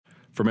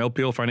From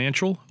LPL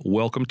Financial,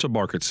 welcome to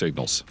Market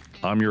Signals.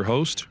 I'm your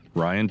host,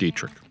 Ryan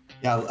Dietrich.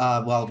 Yeah,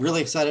 well, really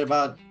excited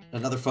about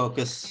another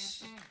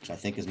focus, which I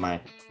think is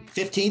my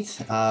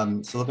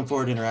 15th. So looking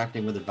forward to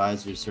interacting with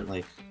advisors,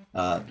 certainly.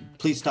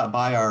 Please stop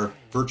by our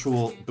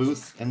virtual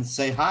booth and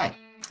say hi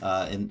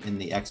in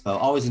the expo.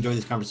 Always enjoy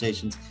these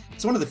conversations.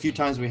 It's one of the few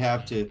times we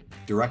have to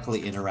directly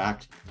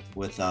interact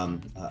with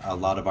a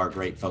lot of our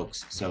great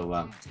folks.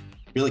 So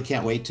really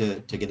can't wait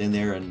to get in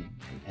there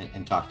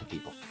and talk to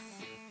people.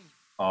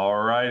 All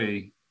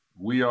righty.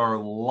 We are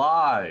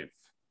live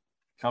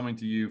coming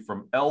to you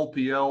from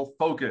LPL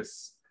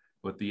Focus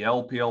with the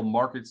LPL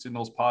Market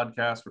Signals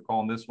podcast. We're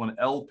calling this one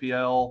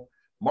LPL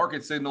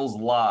Market Signals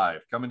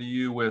Live. Coming to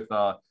you with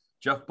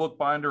Jeff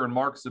Bookbinder and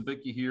Mark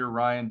Sabicki here,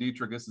 Ryan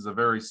Dietrich. This is a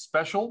very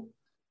special,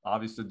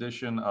 obvious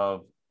edition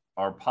of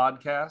our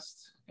podcast.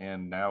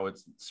 And now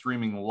it's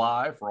streaming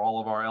live for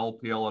all of our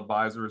LPL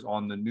advisors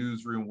on the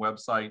Newsroom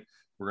website.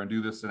 We're going to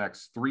do this the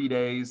next 3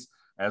 days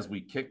as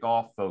we kick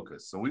off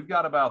Focus. So we've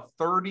got about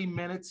 30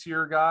 minutes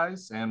here,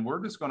 guys, and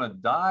we're just going to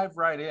dive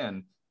right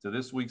in to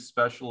this week's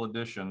special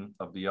edition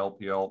of the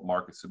LPL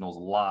Market Signals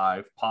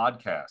Live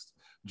podcast.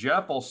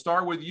 Jeff, I'll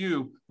start with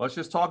you. Let's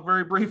just talk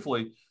very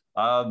briefly.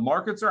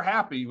 Markets are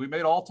happy. We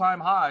made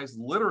all-time highs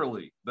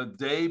literally the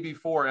day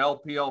before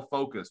LPL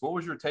Focus. What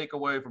was your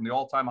takeaway from the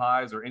all-time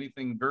highs, or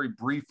anything very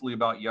briefly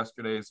about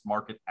yesterday's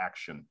market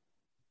action?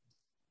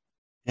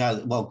 Yeah,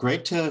 well,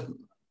 great to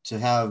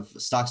have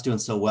stocks doing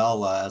so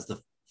well as the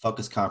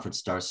Focus conference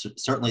starts.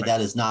 Certainly, that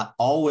is not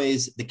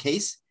always the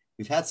case.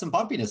 We've had some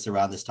bumpiness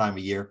around this time of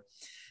year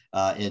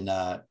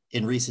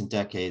in recent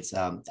decades.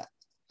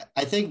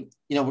 I think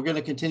we're going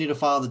to continue to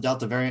follow the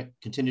Delta variant,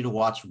 continue to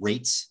watch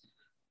rates.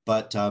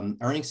 But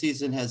earnings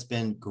season has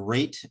been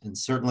great. And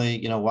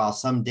certainly, while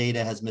some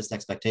data has missed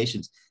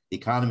expectations, the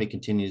economy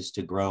continues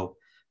to grow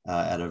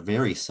at a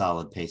very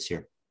solid pace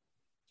here.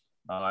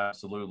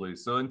 Absolutely.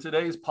 So in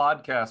today's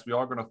podcast, we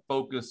are going to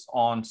focus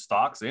on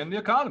stocks and the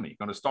economy.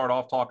 Going to start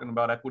off talking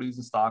about equities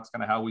and stocks,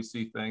 kind of how we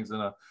see things.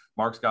 And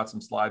Mark's got some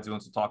slides he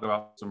wants to talk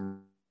about some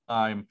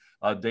time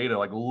data,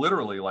 like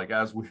literally, like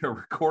as we are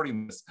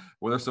recording this,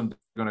 where there's some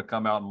going to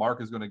come out.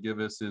 Mark is going to give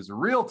us his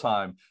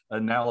real-time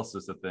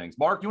analysis of things.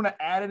 Mark, you want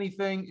to add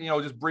anything,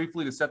 just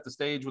briefly to set the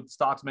stage with the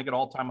stocks making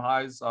all-time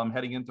highs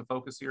heading into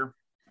Focus here?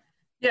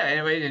 Yeah,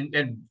 anyway,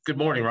 and good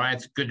morning, Ryan.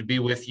 It's good to be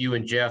with you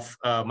and Jeff.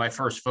 My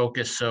first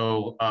Focus,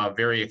 so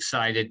very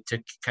excited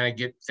to kind of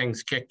get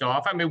things kicked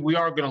off. I mean, we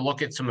are going to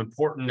look at some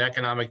important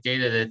economic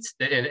data that's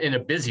in a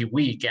busy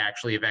week,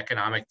 actually, of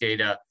economic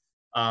data.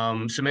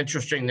 Some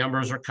interesting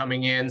numbers are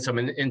coming in. Some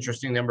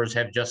interesting numbers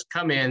have just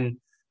come in.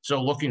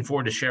 So looking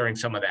forward to sharing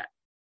some of that.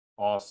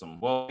 Awesome.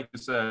 Well, like you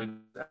said,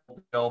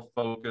 LPL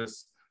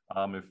Focus.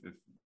 If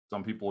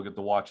some people will get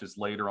to watch this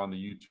later on the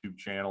YouTube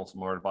channel,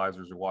 some of our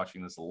advisors are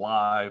watching this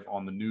live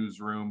on the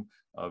Newsroom,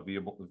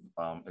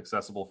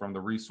 accessible from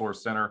the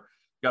Resource Center.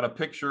 Got a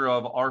picture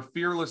of our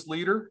fearless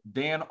leader,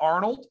 Dan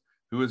Arnold,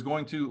 who is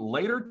going to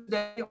later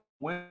today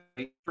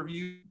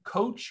interview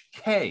Coach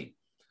K.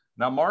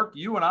 Now, Mark,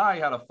 you and I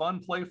had a fun,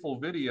 playful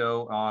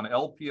video on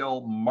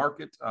LPL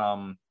Market,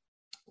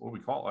 what do we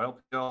call it?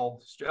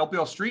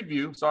 LPL Street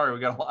View. Sorry,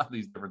 we got a lot of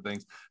these different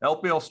things.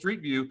 LPL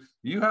Street View.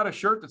 You had a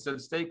shirt that said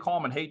 "Stay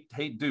calm and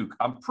hate Duke."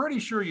 I'm pretty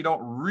sure you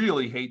don't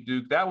really hate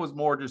Duke. That was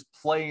more just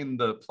playing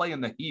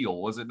the heel,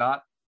 was it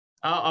not?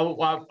 I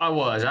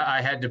was.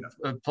 I had to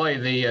play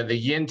the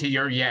yin to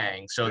your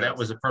yang, so yes. That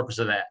was the purpose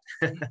of that.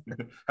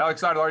 How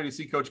excited are you to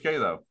see Coach K,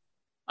 though?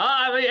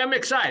 I'm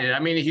excited. I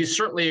mean, he's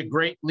certainly a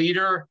great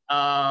leader.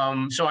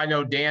 So I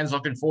know Dan's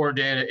looking forward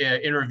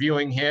to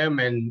interviewing him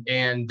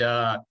and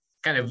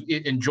kind of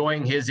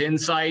enjoying his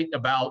insight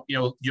about,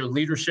 your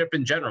leadership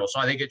in general. So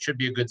I think it should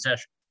be a good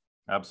session.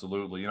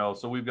 Absolutely.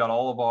 So we've got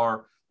all of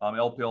our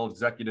LPL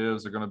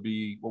executives are going to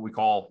be what we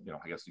call,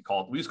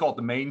 we just call it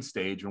the main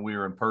stage when we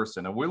were in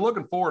person. And we're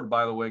looking forward,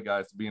 by the way,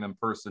 guys, to being in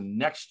person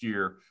next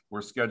year.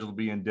 We're scheduled to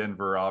be in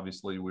Denver.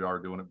 Obviously, we are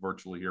doing it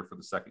virtually here for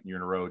the second year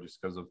in a row just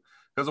because of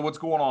what's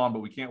going on, but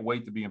we can't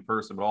wait to be in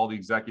person. But all the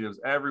executives,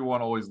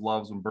 everyone always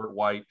loves when Bert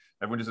White,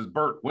 everyone just says,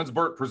 Bert, when's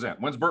Bert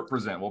present? When's Bert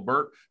present? Well,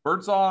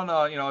 Bert's on,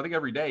 I think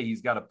every day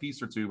he's got a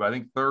piece or two, but I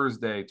think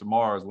Thursday,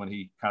 tomorrow is when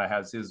he kind of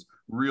has his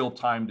real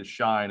time to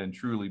shine and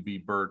truly be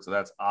Bert. So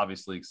that's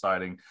obviously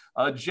exciting.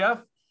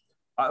 Jeff,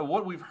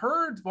 what I've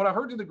heard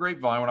through the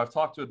grapevine when I've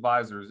talked to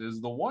advisors is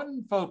the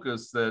one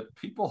focus that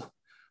people,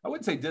 I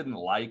wouldn't say didn't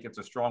like, it's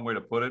a strong way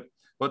to put it,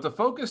 but the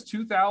Focus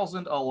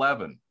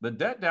 2011, the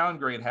debt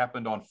downgrade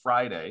happened on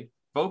Friday.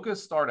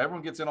 Focus started,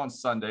 everyone gets in on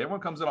Sunday.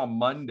 Everyone comes in on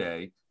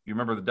Monday. If you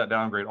remember the debt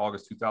downgrade,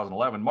 August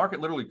 2011, market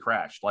literally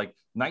crashed, like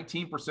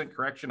 19%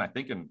 correction, I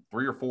think in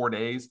 3 or 4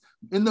 days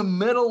in the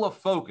middle of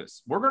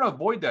Focus. We're going to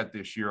avoid that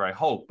this year, I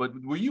hope. But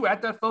were you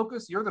at that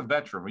Focus? You're the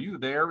veteran. Were you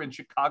there in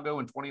Chicago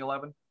in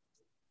 2011?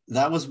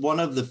 That was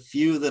one of the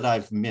few that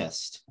I've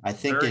missed. I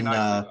think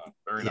nice.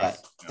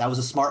 That was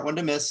a smart one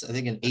to miss. I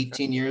think in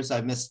 18 years,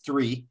 I've missed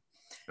 3.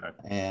 Okay.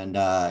 And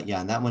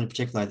and that one in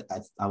particular,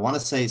 I want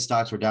to say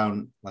stocks were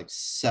down like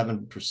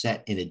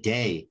 7% in a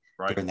day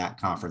during that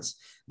conference.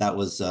 that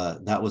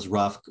was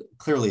rough.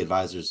 Clearly,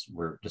 advisors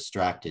were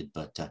distracted,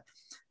 but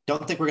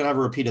don't think we're going to have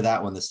a repeat of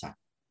that one this time.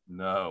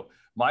 No.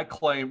 My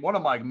claim, one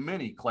of my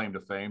many claim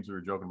to fames, we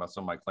were joking about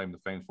some of my claim to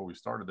fame before we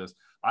started this.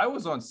 I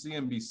was on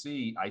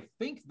CNBC, I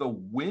think the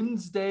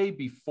Wednesday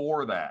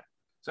before that,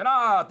 said,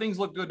 things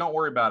look good, don't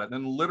worry about it. And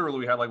then literally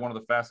we had like one of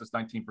the fastest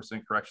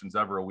 19% corrections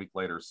ever a week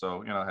later.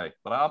 So, hey,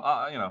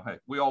 but hey,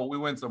 we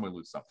win some, we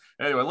lose some.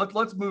 Anyway,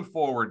 let's move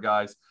forward,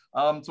 guys.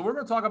 So we're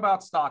going to talk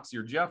about stocks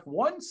here. Jeff,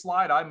 one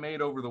slide I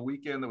made over the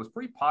weekend that was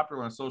pretty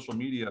popular on social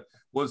media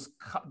was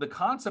the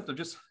concept of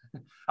just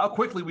how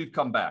quickly we've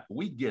come back.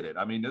 We get it.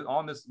 I mean,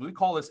 on this, we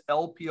call this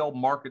LPL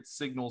market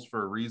signals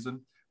for a reason.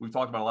 We've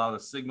talked about a lot of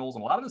the signals,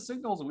 and a lot of the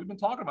signals that we've been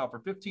talking about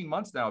for 15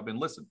 months now have been,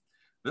 listen,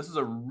 this is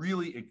a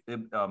really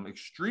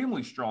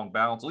extremely strong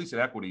balance, at least in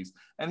equities.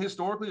 And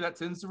historically, that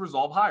tends to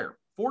resolve higher.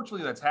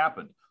 Fortunately, that's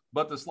happened.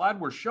 But the slide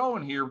we're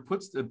showing here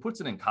puts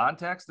it in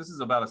context. This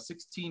is about a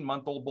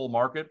 16-month-old bull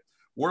market.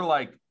 We're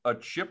like a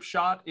chip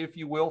shot, if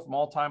you will, from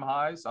all-time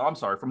highs. I'm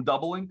sorry, from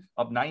doubling,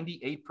 up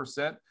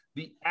 98%.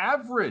 The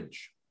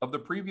average of the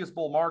previous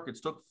bull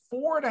markets took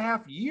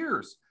 4.5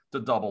 years to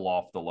double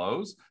off the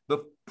lows. The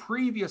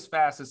previous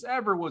fastest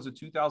ever was a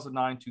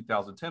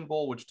 2009-2010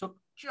 bull, which took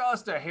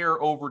just a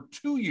hair over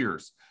 2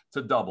 years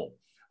to double.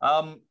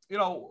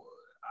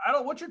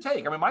 What's your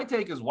take? I mean, my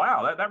take is,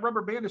 wow, that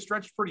rubber band is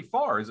stretched pretty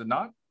far, is it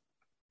not?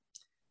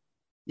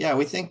 Yeah,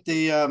 we think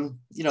the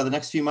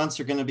next few months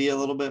are going to be a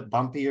little bit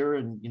bumpier,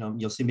 and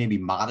you'll see maybe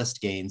modest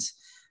gains.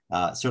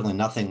 Certainly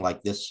nothing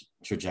like this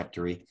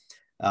trajectory.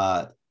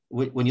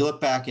 When you look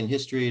back in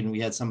history, and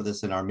we had some of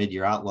this in our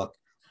mid-year outlook,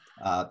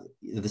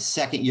 the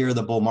second year of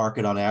the bull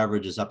market on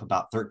average is up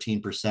about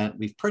 13%.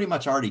 We've pretty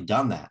much already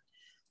done that.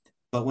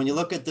 But when you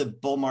look at the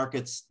bull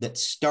markets that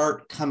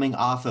start coming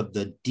off of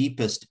the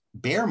deepest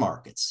bear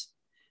markets,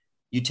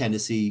 you tend to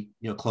see,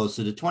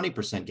 closer to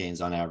 20%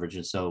 gains on average.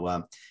 And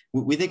so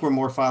we think we're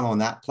more following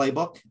that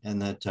playbook,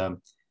 and that,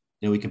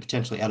 we can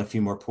potentially add a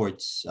few more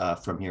points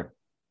from here.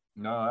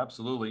 No,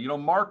 absolutely.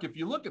 Mark, if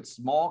you look at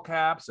small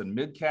caps and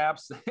mid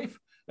caps,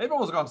 they've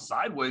almost gone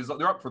sideways.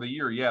 They're up for the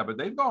year, yeah, but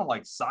they've gone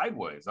like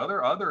sideways.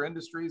 Other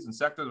industries and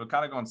sectors have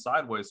kind of gone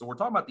sideways. So we're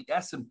talking about the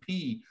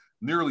S&P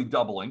nearly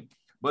doubling.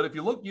 But if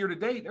you look year to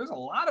date, there's a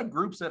lot of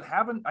groups that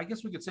haven't, I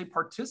guess we could say,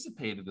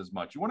 participated as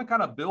much. You want to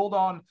kind of build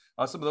on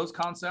some of those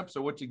concepts,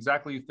 or what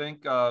exactly you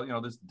think,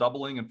 this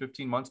doubling in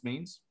 15 months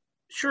means?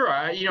 Sure.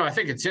 I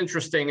think it's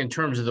interesting in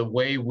terms of the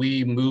way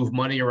we move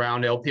money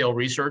around LPL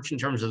Research in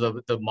terms of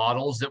the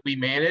models that we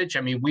manage. I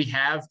mean, we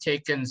have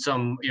taken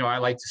some, I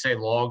like to say,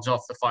 logs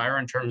off the fire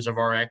in terms of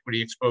our equity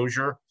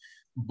exposure,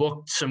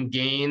 booked some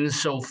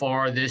gains so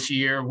far this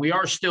year. We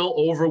are still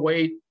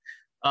overweight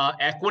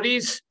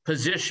equities,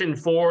 positioned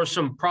for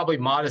some probably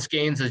modest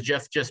gains, as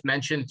Jeff just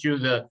mentioned, through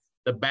the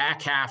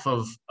back half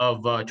of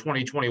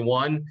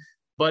 2021.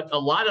 But a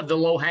lot of the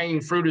low-hanging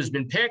fruit has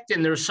been picked,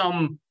 and there's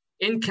some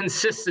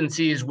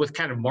inconsistencies with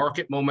kind of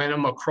market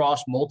momentum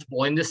across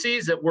multiple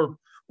indices that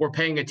we're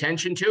paying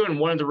attention to, and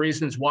one of the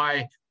reasons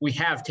why we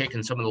have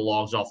taken some of the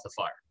logs off the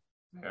fire.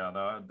 Yeah,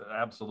 no,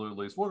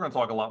 absolutely. So we're going to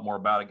talk a lot more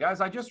about it.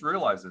 Guys, I just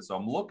realized this.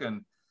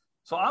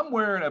 So I'm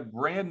wearing a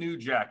brand new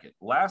jacket.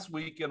 Last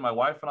weekend, my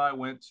wife and I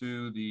went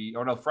to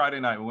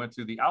Friday night, we went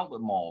to the outlet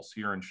malls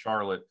here in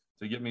Charlotte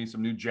to get me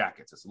some new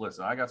jackets. I said,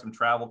 listen, I got some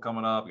travel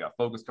coming up. We got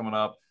Focus coming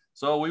up.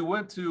 So we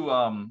went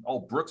to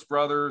Brooks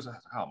Brothers.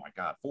 Oh my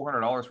God,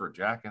 $400 for a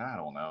jacket. I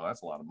don't know.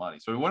 That's a lot of money.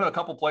 So we went to a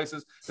couple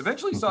places.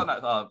 Eventually saw,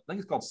 I think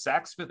it's called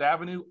Saks Fifth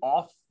Avenue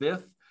off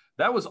Fifth.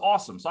 That was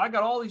awesome. So I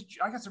got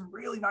some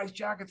really nice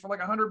jackets for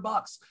like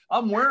 $100.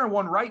 I'm wearing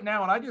one right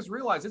now, and I just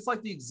realized it's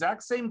like the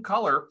exact same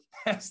color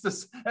as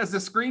the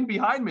screen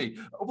behind me.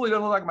 Hopefully it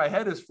doesn't look like my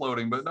head is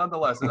floating, but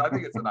nonetheless, I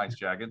think it's a nice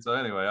jacket. So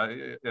anyway,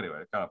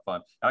 kind of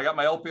fun. And I got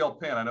my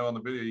LPL pin. I know on the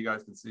video you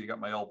guys can see, you got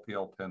my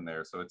LPL pin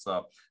there. So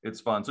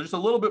it's fun. So just a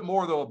little bit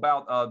more though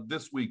about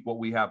this week, what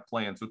we have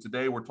planned. So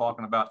today we're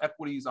talking about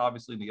equities,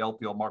 obviously in the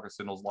LPL Market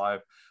Signals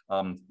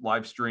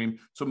live stream.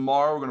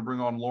 Tomorrow we're going to bring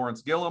on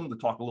Lawrence Gillum to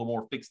talk a little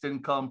more fixed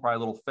income, probably a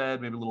little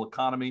Fed, maybe a little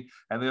economy.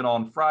 And then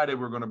on Friday,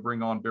 we're going to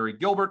bring on Barry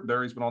Gilbert.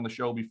 Barry's been on the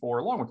show before,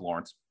 along with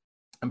Lawrence.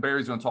 And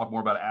Barry's going to talk more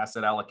about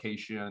asset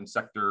allocation,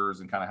 sectors,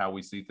 and kind of how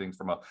we see things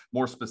from a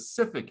more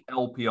specific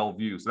LPL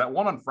view. So that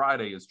one on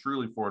Friday is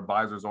truly for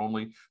advisors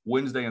only.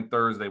 Wednesday and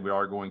Thursday, we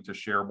are going to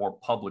share more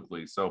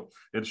publicly. So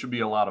it should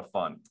be a lot of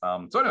fun.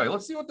 So anyway,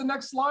 let's see what the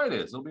next slide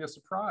is. It'll be a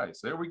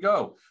surprise. There we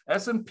go.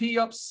 S&P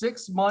up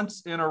 6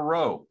 months in a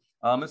row.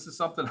 This is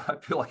something I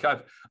feel like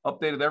I've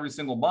updated every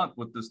single month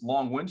with this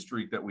long win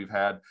streak that we've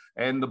had.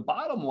 And the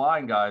bottom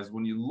line, guys,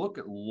 when you look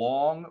at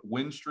long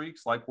win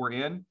streaks like we're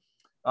in,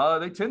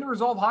 they tend to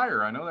resolve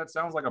higher. I know that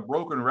sounds like a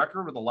broken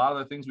record with a lot of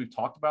the things we've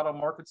talked about on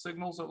market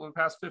signals over the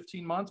past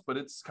 15 months, but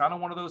it's kind of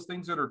one of those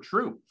things that are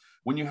true.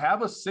 When you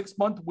have a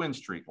 6-month win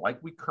streak, like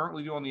we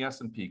currently do on the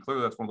S&P,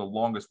 clearly that's one of the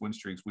longest win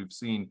streaks we've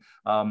seen.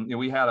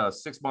 We had a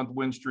 6-month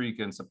win streak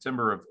in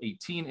September of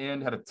 18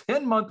 and had a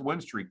 10-month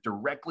win streak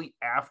directly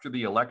after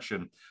the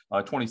election,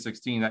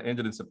 2016, that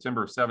ended in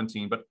September of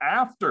 17. But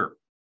after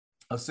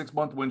a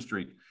 6-month win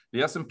streak,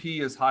 The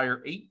S&P is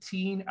higher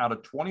 18 out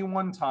of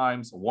 21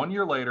 times 1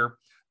 year later,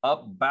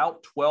 up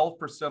about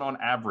 12% on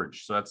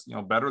average. So that's,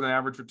 better than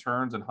average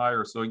returns and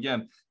higher. So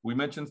again, we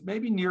mentioned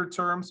maybe near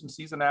term, some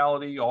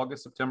seasonality,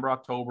 August, September,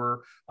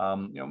 October,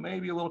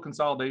 maybe a little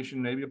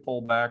consolidation, maybe a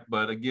pullback.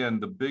 But again,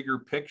 the bigger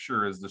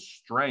picture is the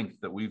strength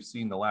that we've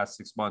seen the last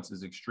 6 months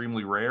is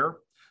extremely rare,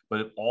 but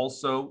it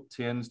also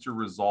tends to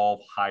resolve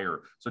higher.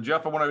 So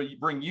Jeff, I want to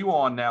bring you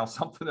on now,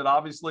 something that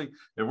obviously,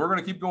 if we're going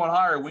to keep going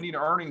higher, we need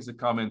earnings to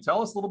come in.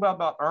 Tell us a little bit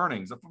about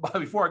earnings.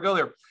 Before I go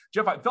there,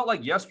 Jeff, I felt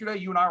like yesterday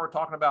you and I were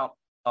talking about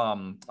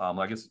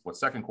I guess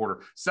second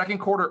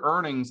quarter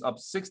earnings up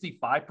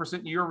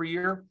 65% year over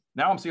year.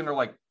 Now I'm seeing they're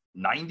like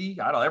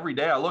 90. I don't know. Every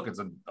day I look, it's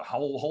a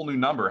whole new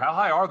number. How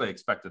high are they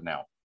expected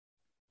now?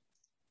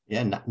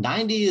 Yeah,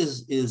 90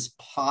 is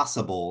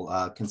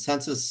possible.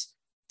 Consensus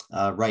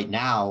right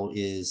now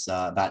is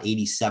about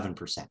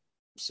 87%.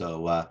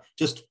 So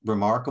just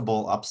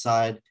remarkable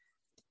upside.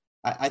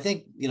 I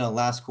think,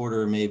 last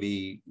quarter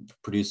maybe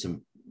produced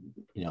some,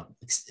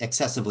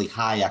 excessively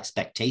high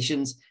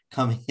expectations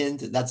coming in.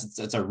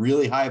 That's a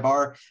really high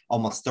bar,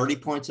 almost 30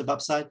 points of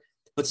upside,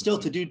 but still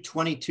to do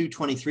 22,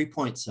 23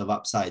 points of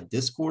upside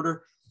this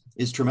quarter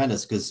is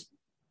tremendous, because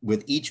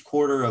with each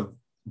quarter of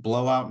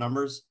blowout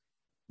numbers,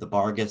 the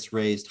bar gets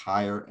raised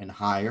higher and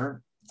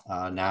higher.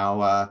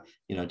 Now,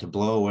 to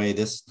blow away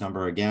this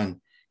number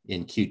again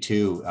in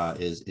Q2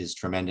 is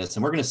tremendous.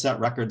 And we're going to set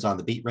records on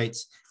the beat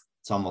rates.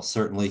 It's almost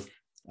certainly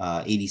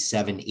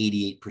 87,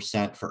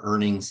 88% for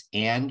earnings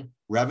and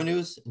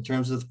revenues in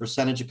terms of the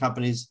percentage of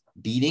companies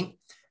beating.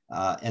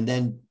 And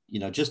then,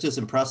 just as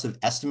impressive,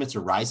 estimates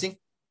are rising.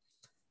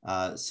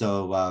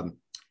 So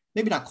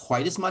maybe not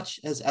quite as much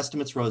as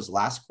estimates rose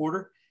last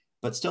quarter,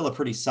 but still a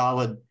pretty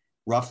solid,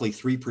 roughly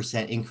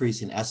 3%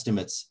 increase in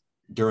estimates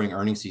during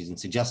earnings season,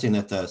 suggesting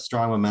that the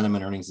strong momentum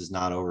in earnings is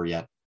not over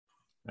yet.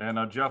 And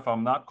Jeff,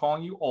 I'm not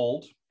calling you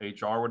old.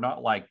 HR would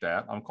not like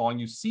that. I'm calling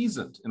you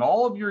seasoned. In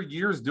all of your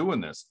years doing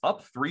this,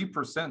 up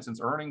 3% since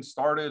earnings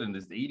started, and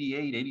this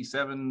 88,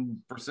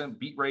 87%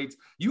 beat rates.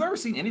 You ever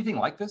seen anything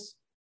like this?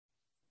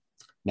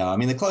 No, I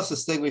mean, the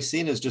closest thing we've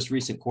seen is just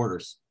recent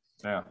quarters.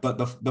 Yeah.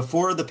 But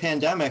before the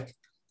pandemic,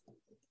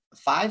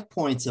 5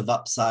 points of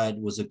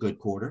upside was a good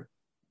quarter,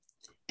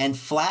 and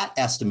flat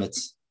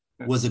estimates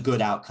was a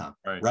good outcome,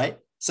 right?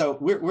 So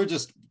we're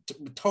just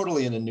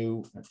totally in a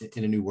new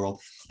world.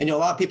 And a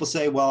lot of people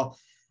say, well,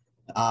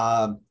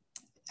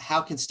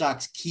 how can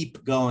stocks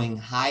keep going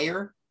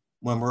higher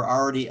when we're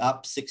already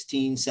up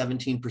 16,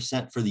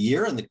 17% for the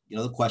year? And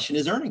the question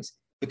is earnings,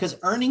 because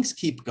earnings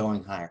keep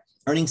going higher.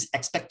 Earnings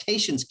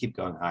expectations keep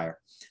going higher.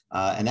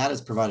 And that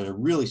has provided a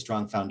really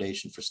strong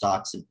foundation for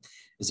stocks, and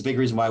is a big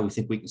reason why we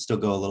think we can still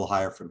go a little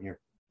higher from here.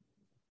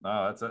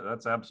 No,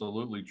 that's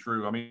absolutely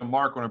true. I mean,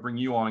 Mark, I want to bring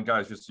you on,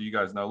 guys, just so you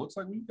guys know, it looks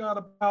like we've got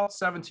about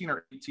 17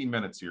 or 18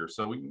 minutes here,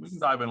 so we can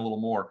dive in a little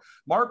more.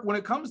 Mark, when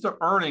it comes to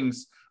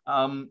earnings,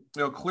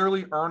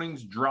 clearly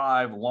earnings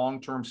drive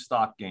long-term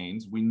stock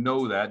gains. We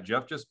know that.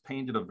 Jeff just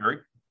painted a very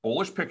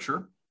bullish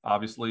picture,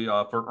 obviously,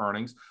 for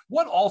earnings.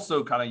 What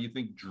also kind of you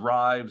think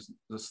drives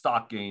the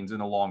stock gains in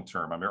the long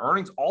term? I mean,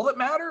 earnings all that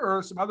matter,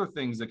 or some other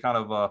things that kind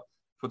of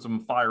put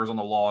some fires on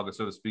the log,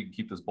 so to speak, and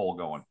keep this bowl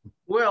going?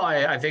 Well,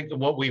 I think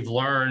what we've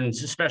learned,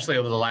 especially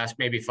over the last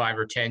maybe 5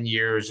 or 10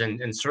 years,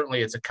 and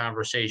certainly it's a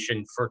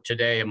conversation for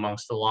today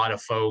amongst a lot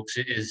of folks,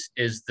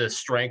 is the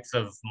strength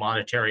of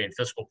monetary and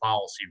fiscal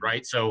policy,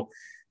 right? So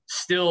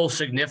still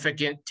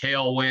significant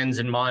tailwinds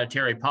in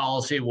monetary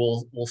policy.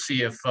 We'll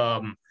see if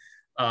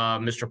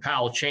Mr.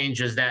 Powell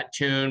changes that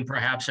tune,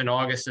 perhaps in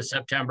August or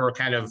September,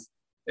 kind of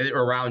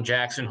around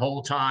Jackson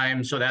Hole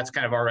time. So that's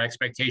kind of our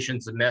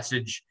expectations. The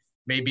message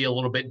maybe a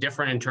little bit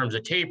different in terms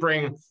of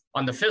tapering.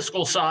 On the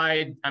fiscal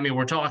side, I mean,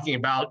 we're talking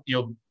about,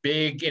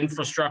 big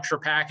infrastructure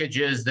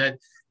packages that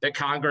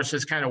Congress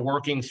is kind of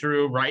working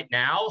through right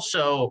now.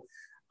 So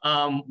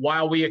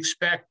while we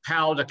expect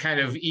Powell to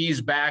kind of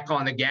ease back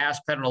on the gas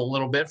pedal a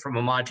little bit from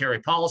a monetary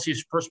policy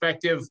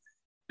perspective,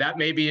 that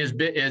maybe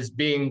is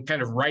being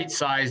kind of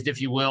right-sized, if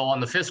you will,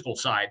 on the fiscal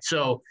side.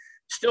 So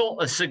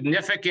still a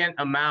significant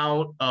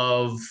amount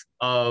of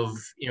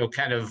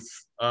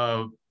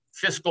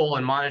fiscal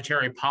and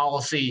monetary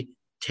policy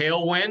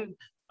tailwind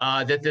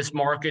that this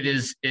market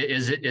is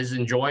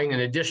enjoying, in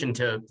addition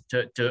to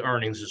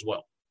earnings as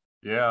well.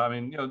 Yeah, I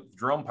mean,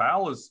 Jerome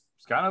Powell has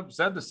kind of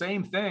said the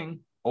same thing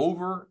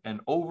over and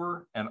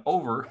over and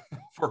over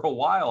for a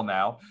while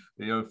now.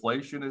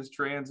 Inflation is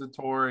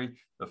transitory.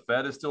 The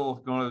Fed is still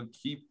going to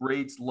keep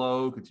rates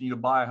low, continue to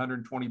buy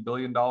 $120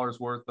 billion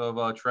worth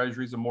of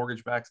treasuries and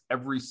mortgage backs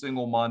every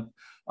single month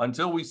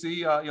until we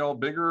see a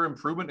bigger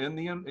improvement in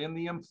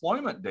the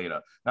employment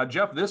data. Now,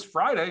 Jeff, this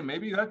Friday,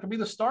 maybe that could be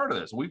the start of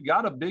this. We've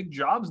got a big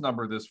jobs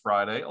number this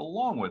Friday,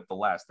 along with the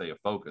last day of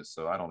focus.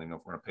 So I don't even know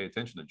if we're going to pay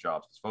attention to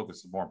jobs, because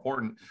focus is more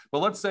important. But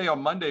let's say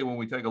on Monday, when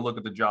we take a look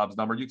at the jobs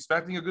number, are you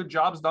expecting a good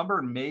jobs number?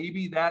 And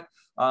maybe that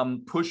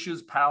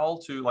pushes Powell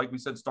to, like we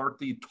said, start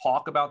the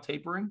talk about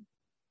tapering?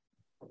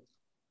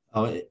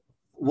 Oh,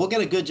 we'll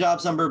get a good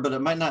jobs number, but it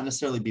might not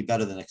necessarily be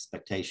better than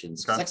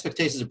expectations, because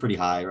expectations are pretty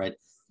high, right?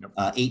 Yep.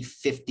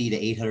 850 to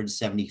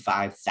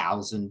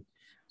 875,000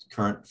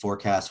 current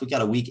forecast. We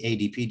got a weak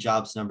ADP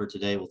jobs number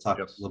today. We'll talk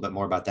a little bit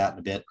more about that in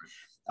a bit.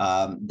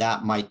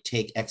 That might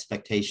take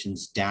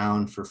expectations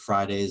down for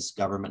Friday's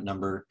government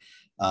number.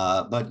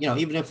 But,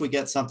 even if we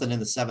get something in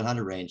the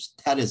 700 range,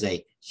 that is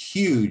a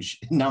huge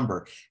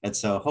number. And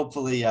so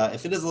hopefully,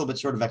 if it is a little bit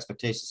short of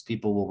expectations,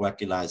 people will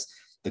recognize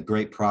the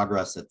great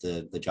progress that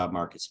the job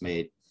market's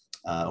made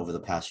over the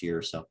past year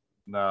or so.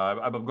 No,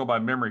 I'm going by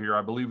memory here.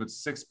 I believe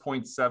it's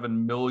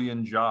 6.7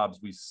 million jobs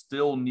we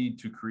still need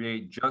to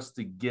create just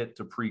to get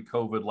to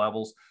pre-COVID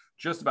levels.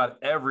 Just about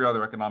every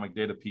other economic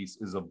data piece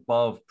is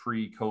above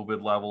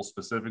pre-COVID levels,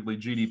 specifically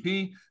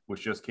GDP,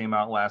 which just came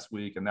out last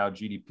week. And now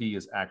GDP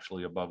is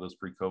actually above those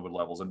pre-COVID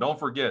levels. And don't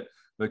forget,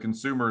 the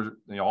consumers,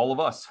 all of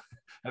us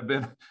have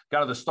been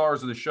kind of the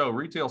stars of the show.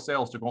 Retail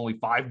sales took only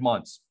 5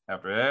 months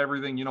after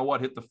everything,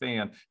 hit the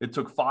fan. It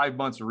took 5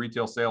 months for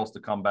retail sales to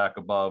come back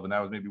above. And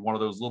that was maybe one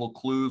of those little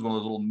clues, one of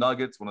those little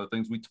nuggets, one of the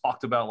things we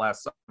talked about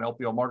last summer in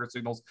LPL Market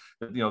Signals,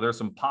 that, there's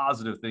some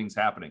positive things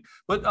happening.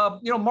 But,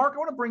 Mark, I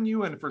want to bring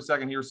you in for a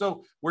second here.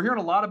 So we're hearing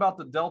a lot about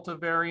the Delta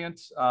variant.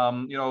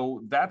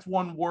 That's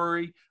one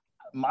worry.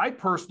 My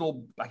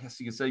personal, I guess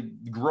you could say,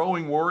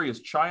 growing worry is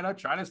China.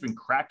 China's been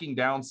cracking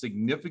down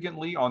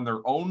significantly on their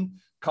own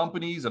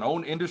companies and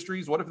own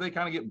industries. What if they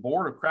kind of get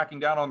bored of cracking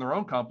down on their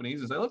own companies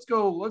and say, let's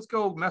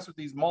go mess with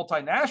these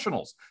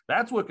multinationals?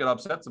 That's what could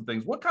upset some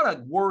things. What kind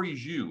of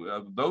worries you?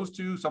 Those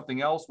two,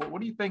 something else? What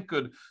do you think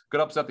could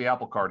upset the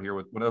apple cart here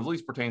when it at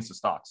least pertains to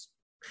stocks?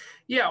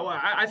 Yeah, well,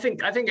 I think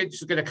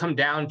it's going to come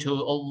down to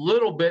a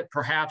little bit,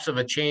 perhaps, of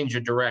a change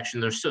of direction.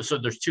 There's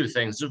two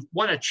things. There's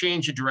one, a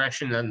change of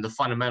direction and the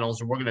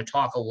fundamentals, and we're going to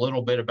talk a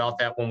little bit about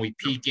that when we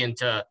peek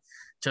into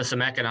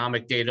some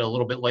economic data a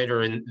little bit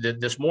later in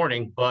this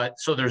morning. But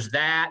so there's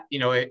that.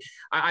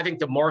 I think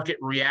the market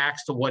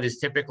reacts to what is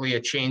typically a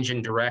change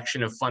in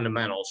direction of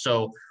fundamentals.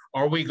 So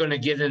are we going to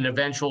get an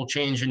eventual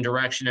change in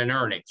direction in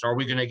earnings? Are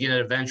we going to get an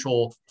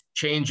eventual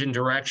change in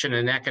direction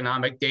in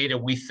economic data?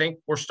 We think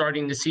we're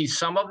starting to see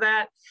some of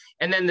that.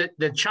 And then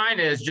the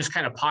China is just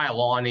kind of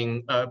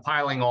piling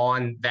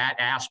on that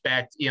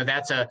aspect.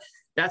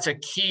 That's a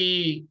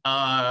key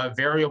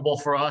variable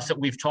for us that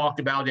we've talked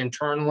about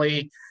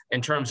internally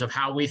in terms of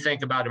how we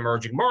think about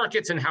emerging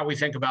markets and how we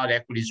think about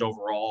equities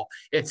overall.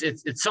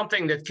 It's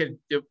something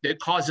that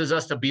causes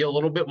us to be a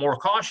little bit more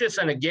cautious.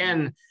 And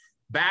again,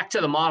 back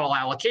to the model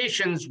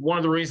allocations, one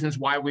of the reasons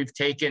why we've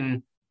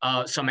taken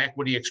some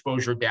equity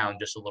exposure down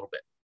just a little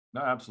bit.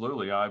 No,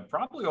 absolutely.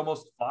 Probably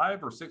almost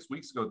 5 or 6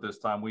 weeks ago at this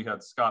time, we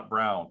had Scott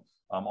Brown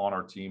on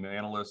our team, an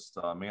analyst,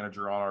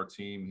 manager on our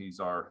team. He's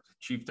our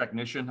chief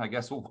technician, I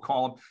guess we'll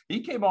call him.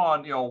 He came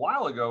on, a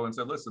while ago and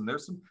said, listen,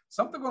 there's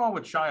something going on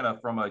with China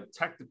from a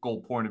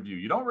technical point of view.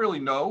 You don't really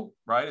know,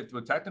 right?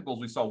 With technicals,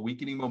 we saw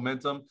weakening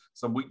momentum,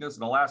 some weakness in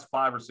the last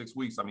 5 or 6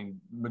 weeks. I mean,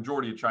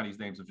 majority of Chinese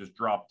names have just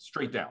dropped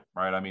straight down,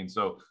 right? I mean,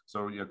 so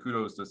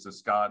kudos to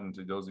Scott and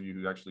to those of you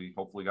who actually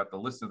hopefully got to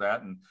listen to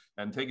that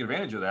and take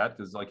advantage of that.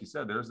 Because like you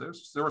said,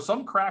 there were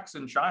some cracks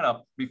in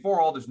China before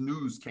all this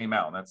news came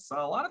out. And that's a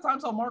lot of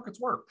times how markets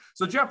work.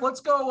 So Jeff,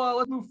 let's go.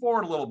 Let's move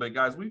forward a little bit,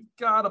 guys. We've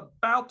got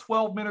about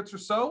 12 minutes or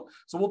so.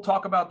 So we'll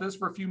talk about this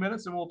for a few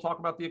minutes and we'll talk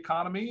about the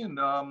economy and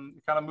kind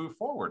of move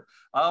forward.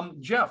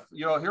 Jeff,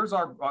 here's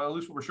our, at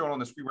least what we're showing on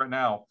the screen right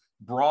now,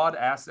 broad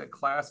asset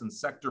class and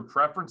sector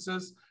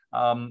preferences,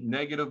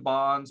 negative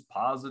bonds,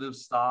 positive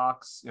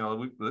stocks.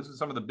 This is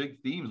some of the big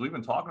themes we've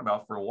been talking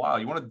about for a while.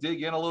 You want to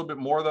dig in a little bit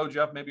more though,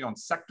 Jeff, maybe on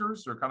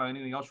sectors or kind of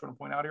anything else you want to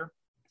point out here?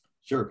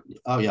 Sure.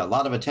 Oh yeah. A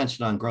lot of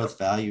attention on growth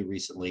value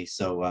recently.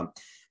 So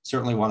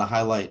certainly want to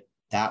highlight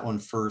that one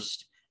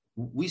first.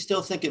 We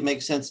still think it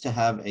makes sense to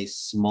have a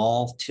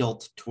small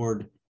tilt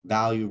toward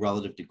value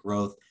relative to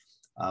growth.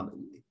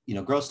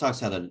 Growth stocks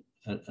had an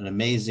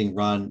amazing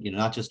run,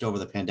 not just over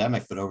the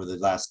pandemic, but over the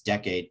last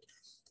decade.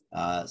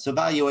 So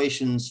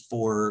valuations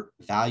for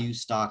value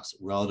stocks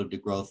relative to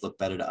growth look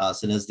better to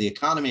us. And as the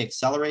economy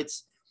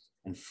accelerates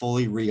and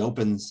fully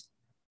reopens,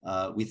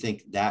 we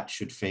think that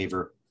should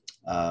favor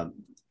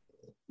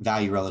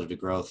value relative to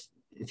growth.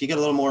 If you get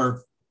a little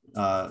more,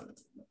 a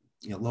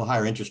little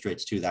higher interest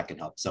rates too, that can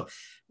help. So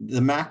the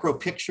macro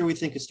picture we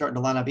think is starting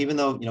to line up, even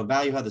though,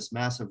 value had this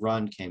massive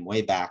run, came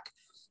way back.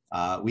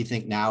 We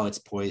think now it's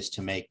poised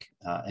to make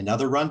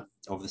another run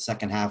over the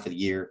second half of the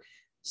year.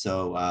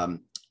 So,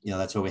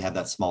 that's why we have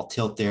that small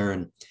tilt there.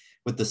 And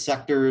with the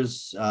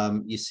sectors,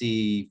 you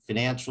see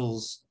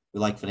financials,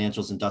 we like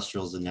financials,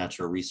 industrials, and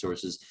natural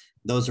resources.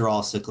 Those are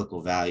all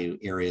cyclical value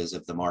areas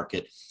of the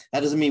market.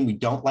 That doesn't mean we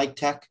don't like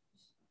tech.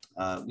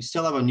 We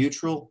still have a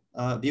neutral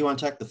view on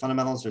tech. The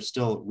fundamentals are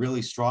still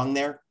really strong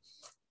there.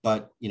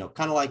 But,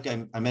 kind of like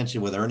I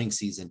mentioned with earnings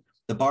season,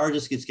 the bar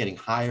just keeps getting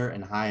higher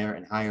and higher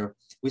and higher.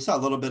 We saw a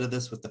little bit of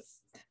this with the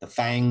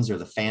FANGs or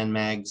the fan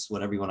mags,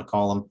 whatever you want to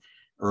call them,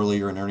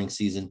 earlier in earnings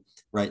season,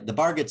 right? The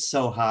bar gets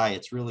so high,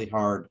 it's really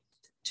hard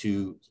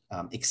to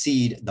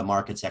exceed the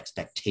market's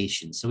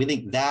expectations. So we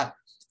think that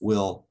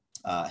will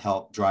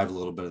help drive a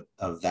little bit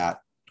of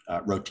that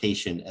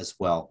rotation as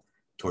well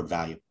toward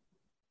value.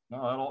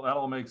 No,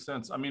 that'll make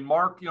sense. I mean,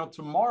 Mark,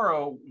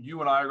 tomorrow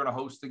you and I are going to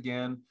host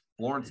again.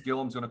 Lawrence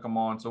Gillum's going to come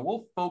on. So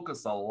we'll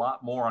focus a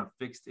lot more on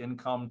fixed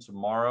income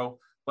tomorrow.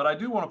 But I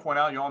do want to point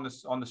out,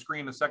 on the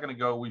screen a second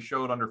ago, we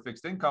showed under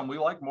fixed income, we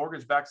like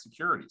mortgage-backed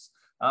securities.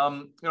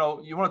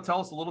 You want to tell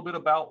us a little bit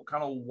about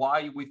kind of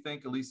why we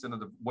think, at least in a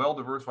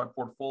well-diversified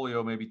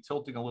portfolio, maybe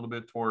tilting a little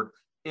bit toward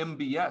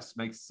MBS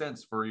makes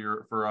sense for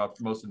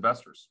most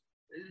investors.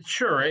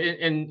 Sure.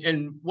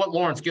 And what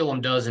Lawrence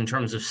Gillum does in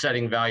terms of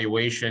setting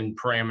valuation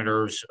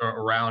parameters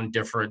around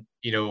different,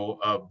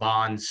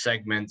 bond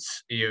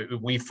segments,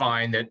 we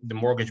find that the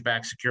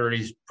mortgage-backed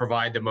securities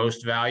provide the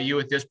most value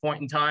at this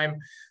point in time.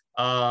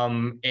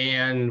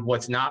 And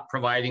what's not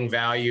providing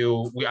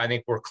value, I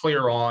think we're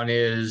clear on,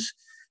 is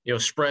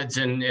spreads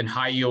in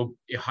high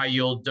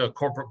yield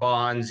corporate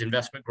bonds,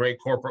 investment grade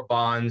corporate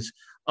bonds,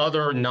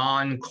 other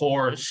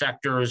non-core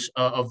sectors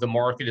of the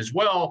market as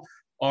well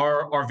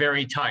are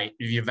very tight.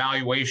 The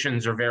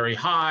valuations are very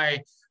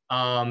high.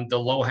 The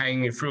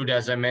low-hanging fruit,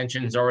 as I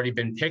mentioned, has already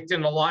been picked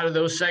in a lot of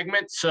those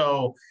segments.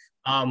 So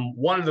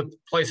one of the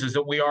places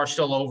that we are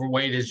still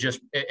overweight is just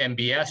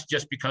MBS,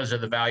 just because of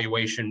the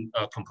valuation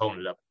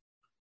component of it.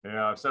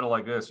 Yeah, I've said it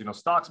like this,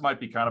 stocks might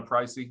be kind of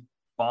pricey.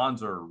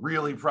 Bonds are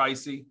really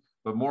pricey,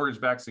 but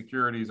mortgage-backed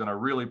securities in a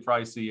really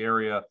pricey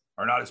area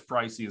are not as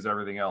pricey as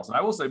everything else. And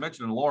I will say,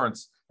 mentioning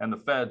Lawrence and the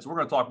Fed, so we're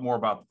going to talk more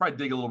about, probably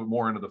dig a little bit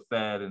more into the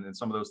Fed and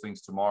some of those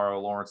things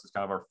tomorrow. Lawrence is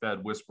kind of our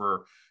Fed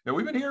whisperer.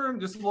 We've been hearing,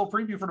 just a little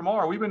preview for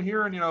tomorrow, we've been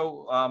hearing,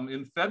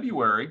 in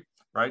February,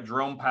 right,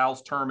 Jerome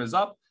Powell's term is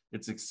up.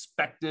 It's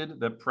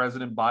expected that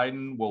President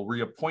Biden will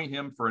reappoint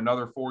him for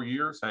another 4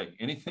 years. Hey,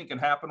 anything can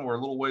happen. We're a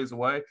little ways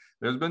away.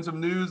 There's been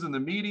some news in the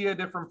media,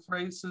 different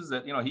places,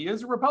 that, he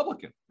is a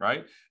Republican,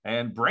 right?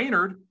 And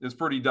Brainerd is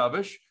pretty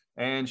dovish,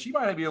 and she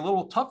might be a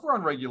little tougher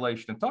on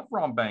regulation and tougher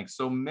on banks.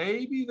 So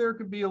maybe there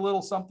could be a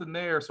little something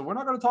there. So we're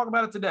not going to talk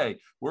about it today.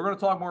 We're going to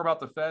talk more about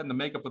the Fed and the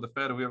makeup of the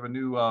Fed. We have a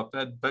new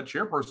Fed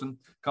chairperson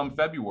come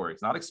February.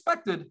 It's not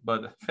expected,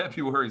 but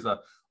February is a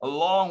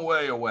long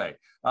way away.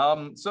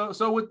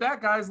 So with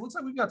that, guys, looks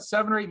like we've got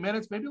 7 or 8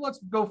 minutes. Maybe let's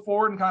go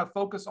forward and kind of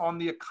focus on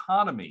the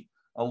economy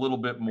a little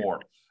bit more.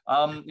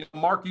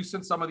 Mark, you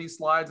sent some of these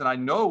slides, and I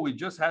know we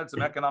just had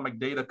some economic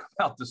data come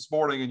out this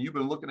morning, and you've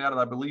been looking at it,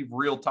 I believe,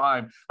 real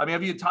time. I mean,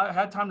 have you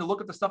had time to look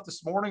at the stuff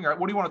this morning, or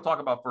what do you want to talk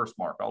about first,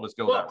 Mark? I'll just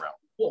go that route.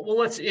 Well,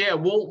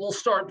 we'll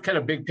start kind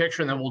of big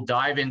picture, and then we'll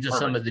dive into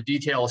some of the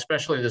detail,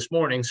 especially this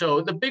morning.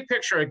 So the big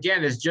picture,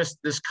 again, is just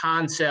this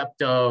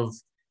concept of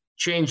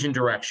change in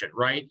direction,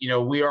 right?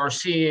 We are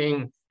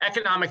seeing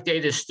economic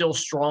data is still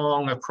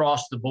strong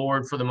across the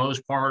board for the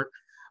most part,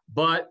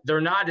 but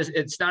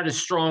it's not as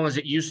strong as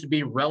it used to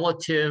be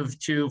relative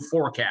to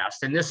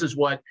forecast. And this is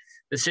what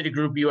the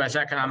Citigroup U.S.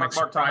 Economic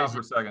Mark, time out for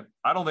a second.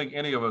 I don't think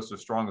any of us are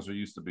as strong as we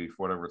used to be, for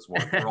whatever it's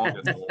worth. We're all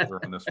getting older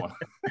in this one.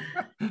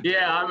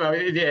 Yeah.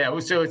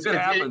 So it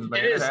happens,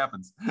 man. It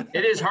happens.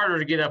 It is harder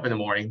to get up in the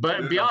morning.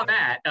 But beyond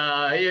that,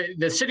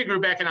 the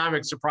Citigroup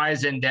Economic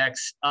Surprise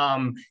Index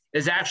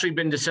has actually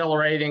been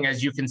decelerating,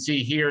 as you can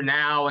see here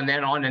now. And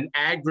then on an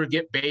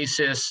aggregate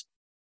basis,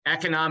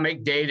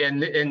 economic data,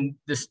 and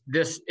this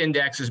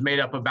index is made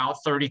up about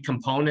 30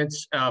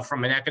 components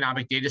from an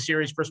economic data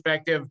series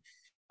perspective.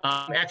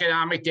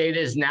 Economic data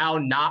is now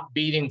not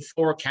beating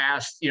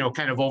forecasts,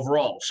 kind of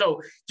overall. So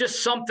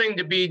just something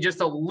to be just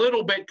a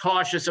little bit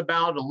cautious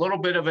about, a little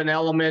bit of an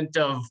element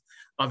of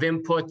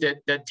input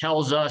that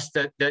tells us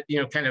that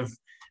kind of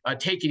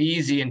take it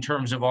easy in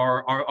terms of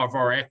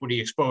our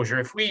equity exposure.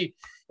 If we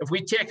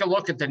take a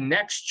look at the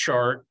next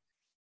chart,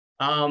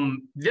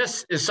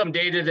 this is some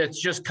data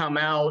that's just come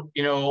out,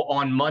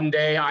 on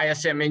Monday,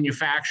 ISM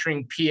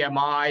manufacturing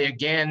PMI.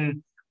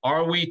 Again,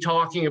 are we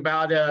talking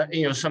about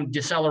some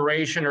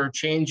deceleration or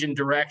change in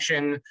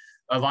direction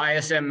of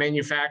ISM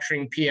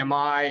manufacturing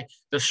PMI?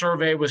 The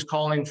survey was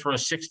calling for a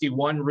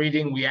 61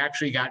 reading. We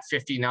actually got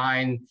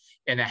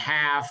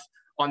 59.5.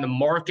 On the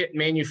market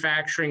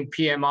manufacturing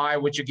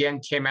PMI, which again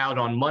came out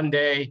on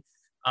Monday,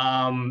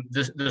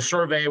 the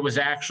survey was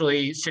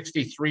actually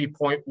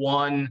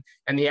 63.1,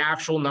 and the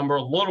actual number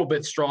a little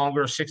bit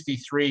stronger,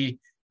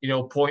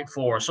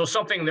 63.4. So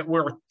something that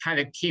we're kind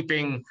of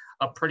keeping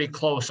a pretty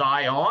close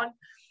eye on.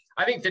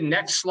 I think the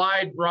next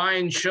slide,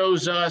 Ryan,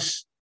 shows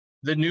us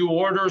the new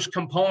orders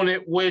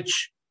component,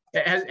 which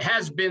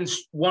has been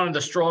one of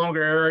the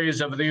stronger areas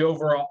of the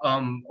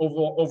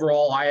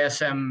overall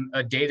ISM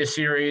data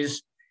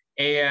series.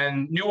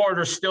 And new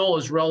orders still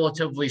is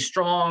relatively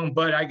strong,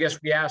 but I guess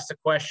we asked the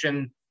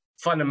question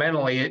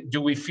fundamentally, do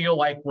we feel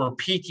like we're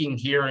peaking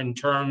here in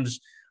terms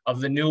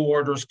of the new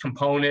orders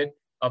component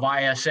of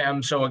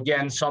ISM? So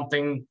again,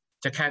 something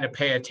to kind of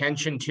pay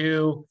attention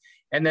to.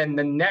 And then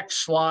the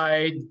next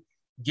slide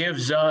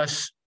gives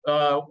us,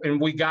 and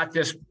we got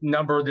this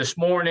number this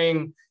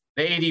morning,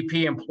 the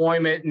ADP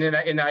employment,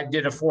 and I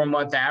did a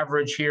 4-month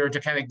average here to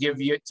kind of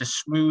give you, to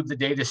smooth the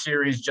data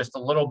series just a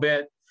little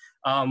bit.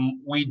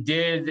 We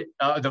did,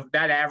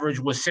 that average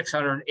was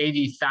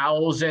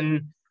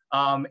 680,000.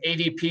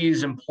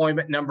 ADP's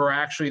employment number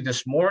actually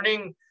this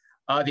morning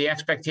The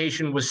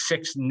expectation was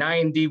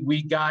 690.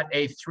 We got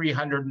a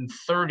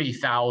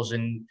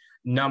 330,000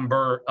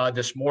 number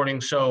this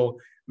morning, so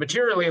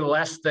materially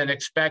less than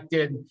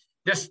expected.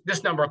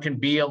 This number can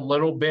be a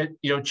little bit,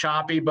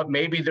 choppy, but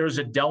maybe there's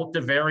a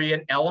Delta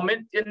variant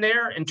element in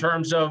there in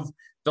terms of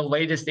the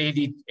latest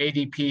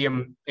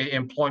ADP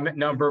employment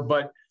number.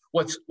 But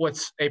what's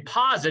a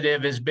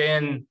positive has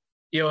been,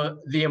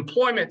 the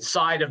employment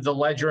side of the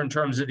ledger in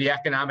terms of the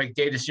economic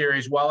data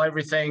series. While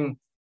everything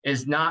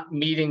is not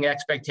meeting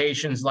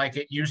expectations like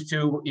it used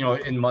to,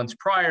 in months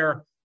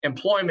prior,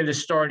 employment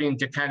is starting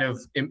to kind of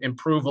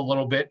improve a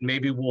little bit.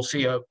 Maybe we'll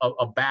see a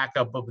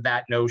backup of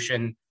that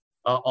notion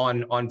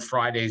on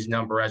Friday's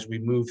number as we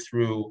move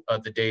through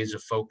the days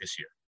of focus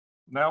here.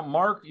 Now,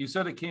 Mark, you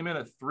said it came in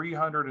at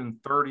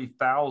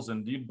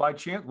 330,000. Do you, by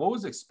chance, what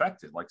was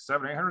expected? Like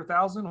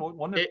 700,000,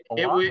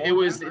 800,000? It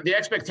was the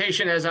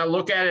expectation as I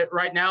look at it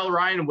right now,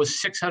 Ryan,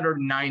 was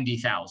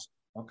 690,000.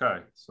 Okay,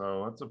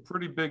 so that's a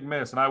pretty big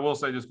miss. And I will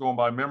say, just going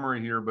by memory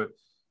here, but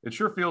it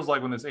sure feels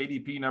like when this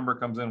ADP number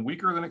comes in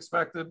weaker than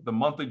expected, the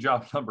monthly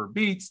job number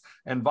beats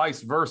and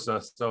vice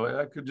versa. So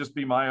that could just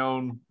be my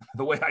own,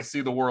 the way I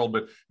see the world,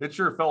 but it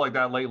sure felt like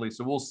that lately.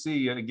 So we'll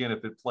see again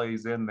if it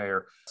plays in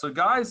there. So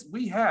guys,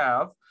 we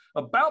have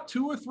about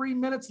 2 or 3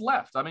 minutes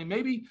left. I mean,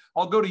 maybe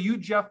I'll go to you,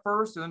 Jeff,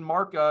 first, and then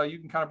Mark, you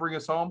can kind of bring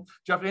us home.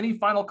 Jeff, any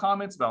final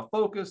comments about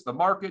focus, the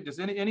market, just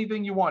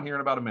anything you want here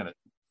in about a minute?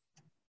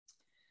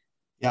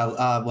 Yeah,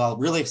 well,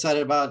 really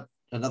excited about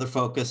another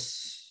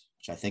focus,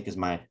 which I think is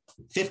my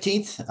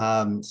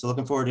 15th. So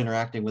looking forward to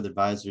interacting with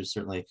advisors.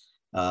 Certainly,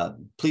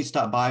 please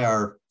stop by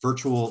our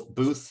virtual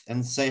booth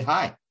and say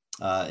hi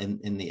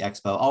in the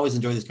expo. Always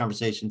enjoy these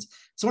conversations.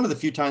 It's one of the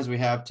few times we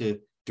have to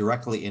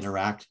directly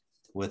interact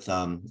with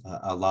a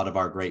lot of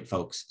our great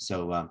folks.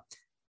 So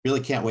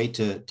really can't wait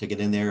to get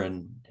in there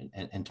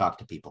and talk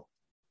to people.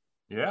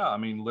 Yeah, I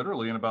mean,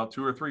 literally in about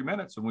 2 or 3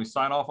 minutes, when we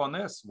sign off on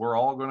this, we're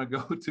all going to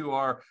go to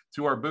our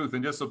booth.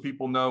 And just so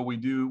people know, we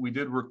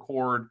did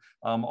record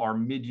our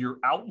mid-year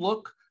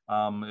outlook.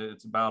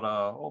 It's about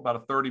a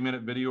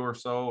 30-minute video or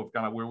so of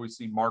kind of where we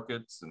see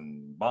markets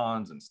and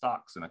bonds and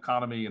stocks and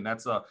economy, and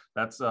that's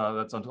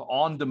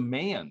on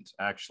demand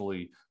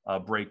actually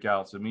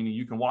breakout. So meaning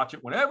you can watch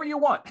it whenever you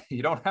want.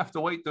 You don't have to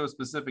wait to a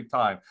specific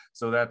time.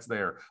 So that's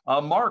there.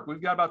 Mark,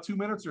 we've got about 2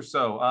 minutes or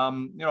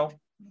so.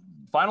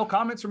 Final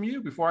comments from you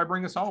before I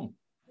bring us home.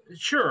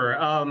 Sure,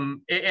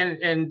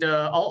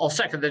 I'll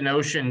second the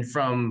notion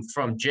from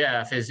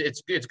Jeff.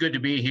 It's good to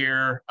be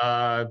here.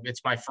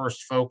 It's my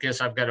first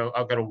focus. I've got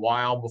a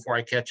while before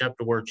I catch up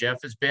to where Jeff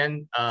has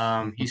been.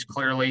 He's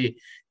clearly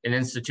an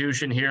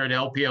institution here at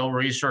LPL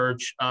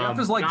Research. Jeff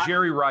is like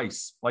Jerry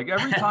Rice. Like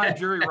every time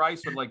Jerry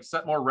Rice would like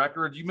set more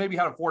records, you maybe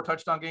had a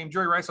 4-touchdown game.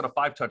 Jerry Rice had a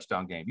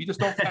 5-touchdown game. You just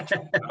don't catch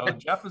him.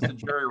 Jeff is the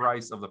Jerry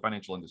Rice of the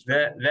financial industry.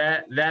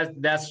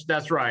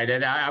 That's right.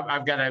 And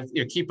I've got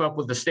to keep up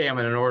with the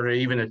stamina in order to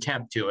even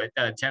attempt to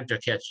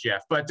catch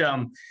Jeff. But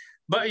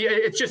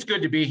it's just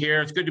good to be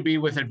here. It's good to be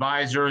with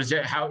advisors.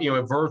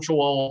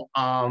 Virtual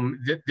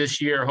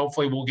this year.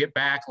 Hopefully we'll get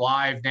back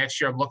live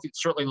next year. I'm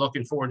certainly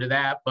looking forward to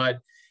that. But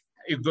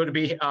it's going to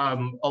be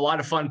a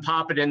lot of fun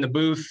popping in the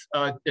booth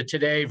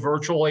today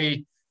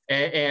virtually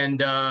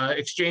and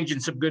exchanging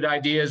some good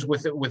ideas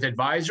with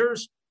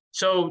advisors.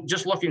 So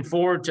just looking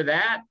forward to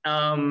that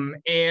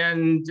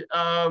and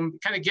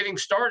kind of getting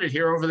started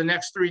here over the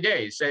next 3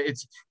 days.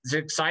 It's an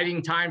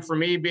exciting time for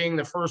me being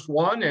the first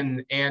one,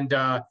 and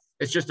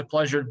it's just a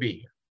pleasure to be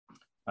here.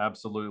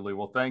 Absolutely.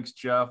 Well, thanks,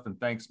 Jeff, and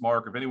thanks,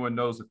 Mark. If anyone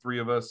knows the three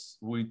of us,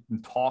 we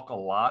talk a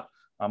lot.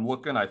 I'm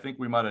looking, I think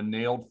we might have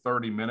nailed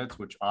 30 minutes,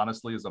 which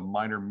honestly is a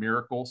minor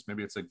miracle. So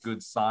maybe it's a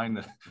good sign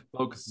that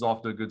focus is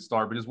off to a good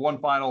start. But just one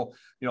final,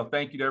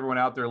 thank you to everyone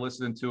out there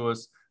listening to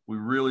us. We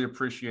really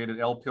appreciate it.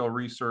 LPL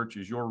Research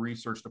is your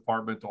research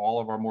department to all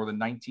of our more than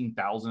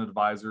 19,000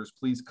 advisors.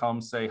 Please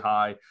come say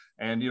hi.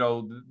 And,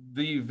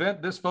 the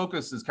event, this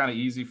focus is kind of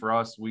easy for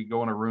us. We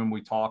go in a room, we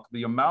talk.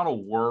 The amount of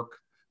work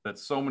that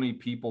so many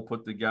people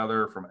put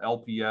together from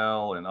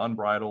LPL and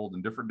Unbridled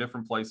and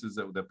different places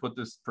that put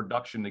this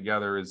production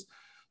together is,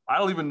 I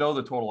don't even know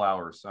the total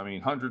hours. I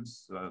mean,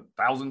 hundreds,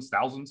 thousands,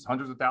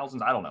 hundreds of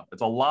thousands. I don't know.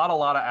 It's a lot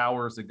of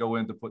hours that go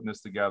into putting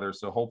this together.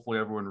 So hopefully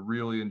everyone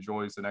really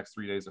enjoys the next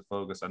 3 days of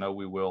focus. I know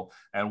we will.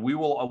 And we're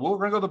going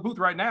to go to the booth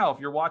right now. If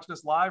you're watching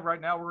us live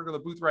right now, we're going to go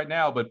to the booth right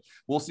now, but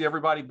we'll see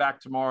everybody back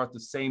tomorrow at the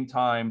same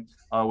time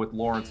with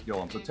Lawrence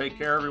Gillum. So take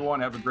care, everyone.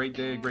 Have a great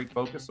day, great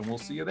focus, and we'll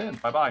see you then.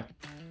 Bye-bye.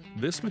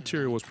 This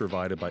material was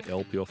provided by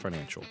LPL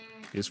Financial,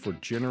 is for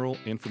general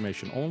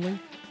information only,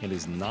 and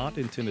is not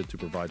intended to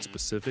provide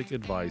specific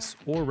advice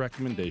or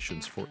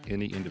recommendations for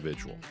any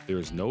individual. There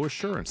is no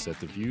assurance that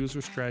the views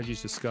or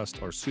strategies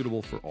discussed are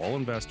suitable for all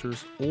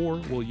investors or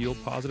will yield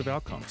positive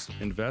outcomes.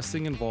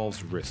 Investing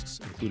involves risks,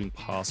 including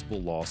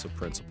possible loss of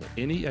principal.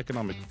 Any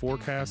economic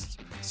forecasts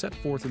set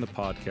forth in the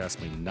podcast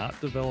may not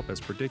develop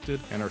as predicted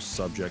and are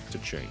subject to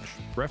change.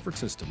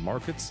 References to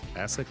markets,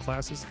 asset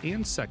classes,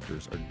 and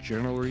sectors are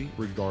generally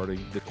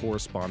regarding the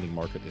corresponding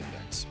market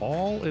index.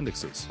 All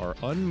indexes are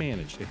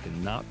unmanaged and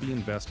cannot be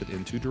invested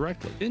into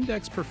directly.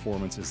 Index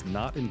performance is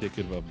not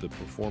indicative of the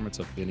performance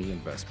of any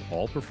investment.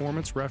 All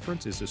performance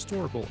reference is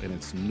historical and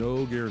it's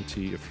no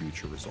guarantee of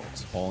future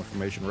results. All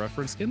information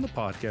referenced in the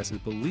podcast is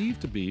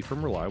believed to be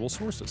from reliable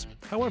sources.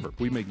 However,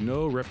 we make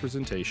no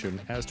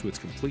representation as to its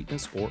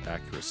completeness or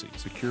accuracy.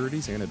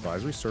 Securities and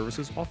advisory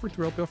services offered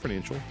through LPL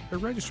Financial, a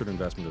registered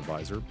investment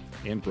advisor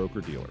and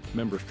broker-dealer.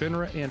 Member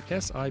FINRA and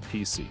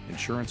SIPC.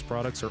 Insurance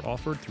products are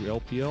offered through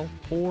LPL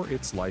or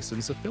its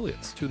licensed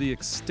affiliates. To the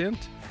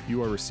extent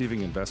you are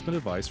receiving investment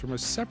advice from a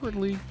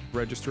separately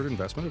registered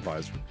investment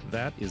advisor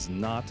that is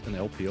not an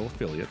LPL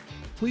affiliate,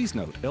 please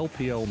note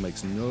LPL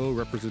makes no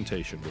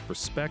representation with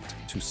respect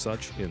to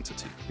such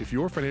entity. If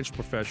your financial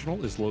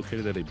professional is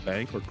located at a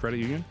bank or credit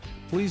union,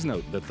 please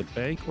note that the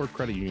bank or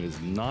credit union is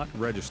not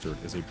registered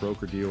as a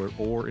broker-dealer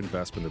or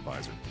investment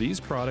advisor. These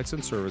products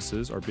and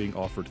services are being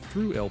offered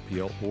through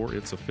LPL or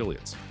its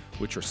affiliates,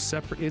 which are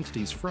separate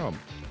entities from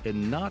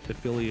and not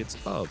affiliates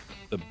of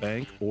the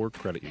bank or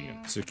credit union.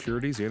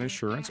 Securities and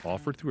insurance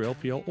offered through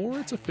LPL or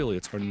its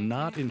affiliates are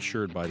not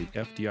insured by the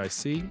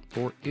FDIC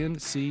or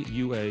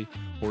NCUA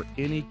or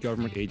any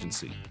government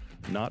agency,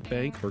 not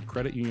bank or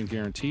credit union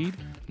guaranteed,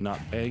 not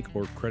bank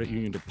or credit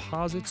union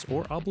deposits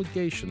or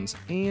obligations,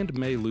 and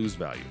may lose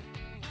value.